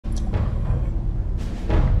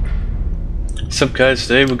What's up, guys?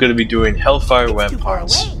 Today we're going to be doing Hellfire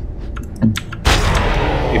Ramparts. A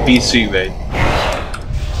BC raid.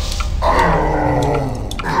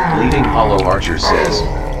 Bleeding Hollow Archer says,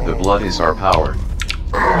 "The blood is our power."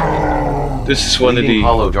 This is one Bleeding of the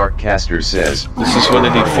Hollow Darkcaster says, This is one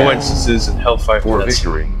of the 4 instances in Hellfire for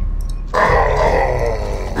victory.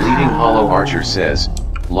 Bleeding Hollow Archer says,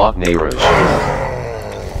 "Loch Nayrush."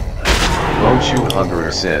 Bone Chew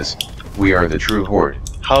Hungerer says, "We are the true horde."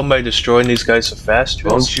 How am I destroying these guys so fast?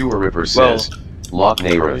 Bone Chewer Ripper says, "Loch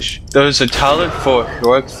Nayrush." There's a talent for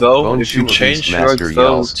heroic throw. Bone If you Chewer change Beast heroic Master throw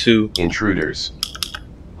yells, to "Intruders."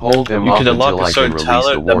 Hold them you up can unlock until a I can certain release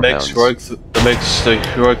talent the that makes the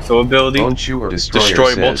heroic throw ability Bone Chewer Destroyer destroy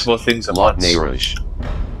says, multiple things at "Loch once. Nayrush."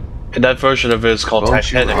 And that version of it is called Bone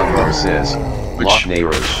Chewer Titanic, Hungerer says, "Loch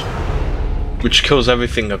Nayrush." which kills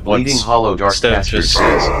everything at once. Bleeding Hollow Instead of Darkcaster just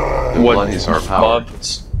says, "The one blood is our power." mob,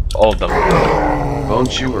 it's all of them. Bone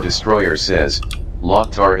Chewer Destroyer says,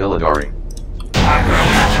 "Lochtar Illidari."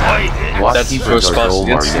 That's the first boss of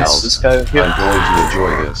the instance. This guy here. "I'm going to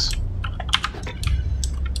enjoy this."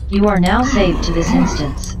 You are now saved to this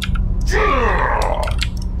instance.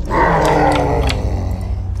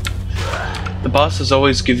 The bosses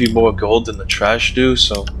always give you more gold than the trash do,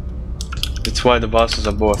 so that's why the bosses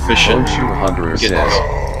are more efficient. Bone Chewer Hungerer says,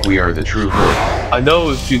 "We are the true horde." I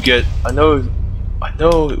know if you get,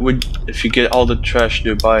 if you get all the trash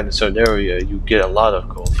nearby in a certain area, you get a lot of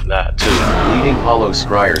gold from that too. Bleeding Hollow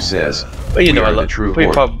Scryer says, But you know, "We I are the like, true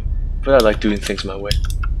but, horde." but I like doing things my way.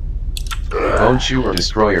 Bone Chewer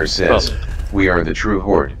Destroyer says, "We are the true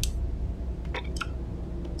horde."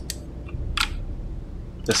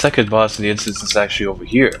 The second boss in the instance is actually over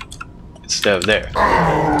here, instead of there.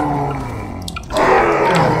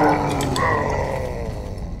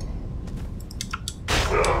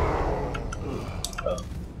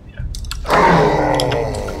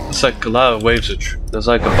 It's like a lot of waves of there's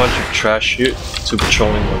like a bunch of trash here, 2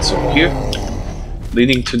 patrolling ones over here,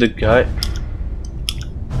 leading to the guy.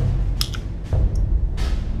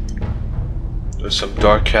 There's some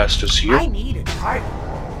dark casters here. I need a target.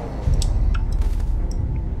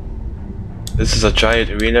 This is a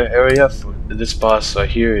giant arena area. For this boss right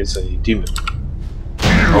here is a demon.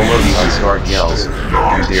 Homer the Unscarred yells,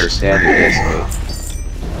 "You dare stand against me."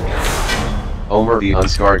 Homer the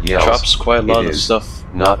Unscarred yells, Drops quite a lot "It of is stuff.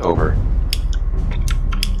 not over."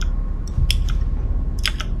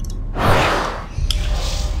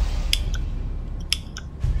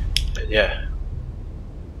 And yeah.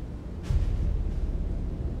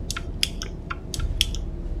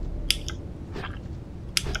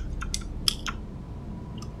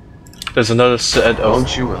 There's another set of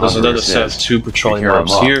 2 patrolling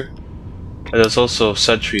mobs here, and there's also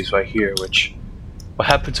sentries right here. Which, what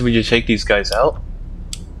happens when you take these guys out?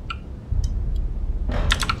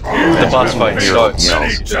 The boss fight starts.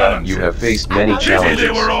 "You have faced many challenges.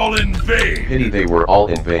 They were all in vain. Pity they were all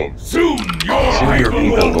in vain. Soon your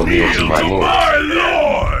people will kneel to my lord."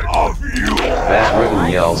 Of you. Bat Ribbon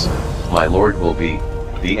yells, "My lord will be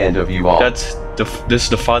the end of you all." This is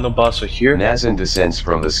the final boss right here, Nazan descends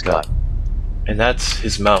from the sky. and that's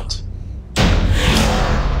his mount.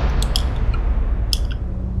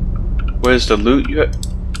 Where's the loot you at?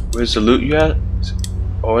 Where's the loot you at?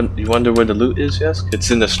 Oh, you wonder where the loot is? Yes,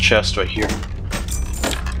 it's in this chest right here.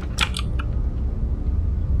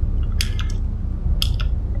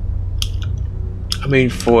 I mean,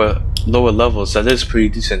 for lower levels, that is pretty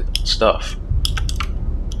decent stuff.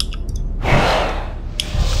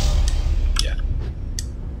 Yeah.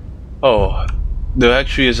 Oh, there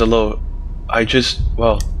actually is a low.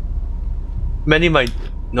 Well, many might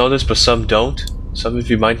know this, but some don't. Some of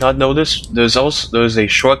you might not know this. There's a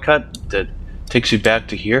shortcut that takes you back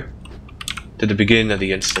to here, to the beginning of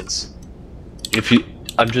the instance.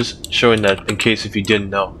 I'm just showing that in case if you didn't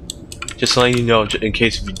know. Just letting you know in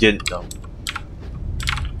case if you didn't know.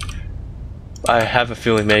 I have a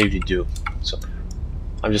feeling many of you do, so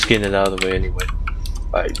I'm just getting it out of the way anyway.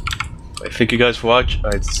 Alright, thank you guys for watching.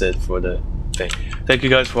 That's it for the thing. Thank you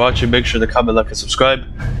guys for watching. Make sure to comment, like, and subscribe.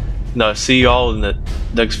 And I'll see you all in the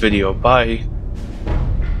next video. Bye.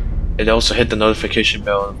 And also hit the notification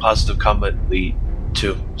bell and positive comment lead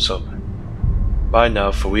too. So, bye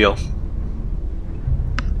now for real.